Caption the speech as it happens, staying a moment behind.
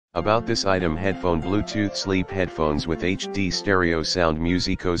About this item: headphone Bluetooth sleep headphones with HD stereo sound.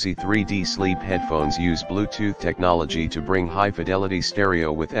 MUSICOZY 3D sleep headphones use Bluetooth technology to bring high fidelity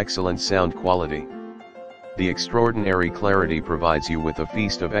stereo with excellent sound quality. The extraordinary clarity provides you with a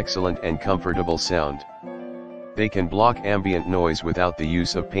feast of excellent and comfortable sound. They can block ambient noise without the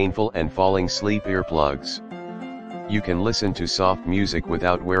use of painful and falling sleep earplugs. You can listen to soft music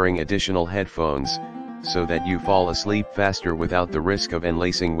without wearing additional headphones, so that you fall asleep faster without the risk of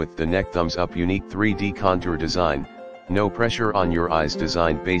enlacing with the neck. Thumbs up. Unique 3D contour design, no pressure on your eyes.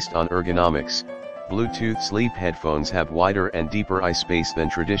 Designed based on ergonomics, Bluetooth sleep headphones have wider and deeper eye space than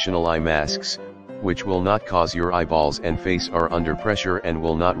traditional eye masks, which will not cause your eyeballs and face are under pressure and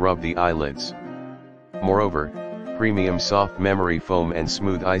will not rub the eyelids. Moreover, premium soft memory foam and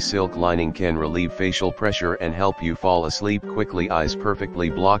smooth eye silk lining can relieve facial pressure and help you fall asleep quickly. Eyes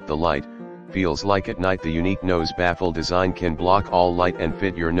perfectly block the light, feels like at night. The unique nose baffle design can block all light and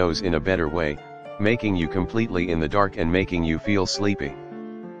fit your nose in a better way, making you completely in the dark and making you feel sleepy.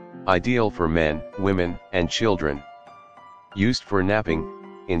 Ideal for men, women, and children. Used for napping,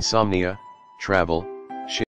 insomnia, travel,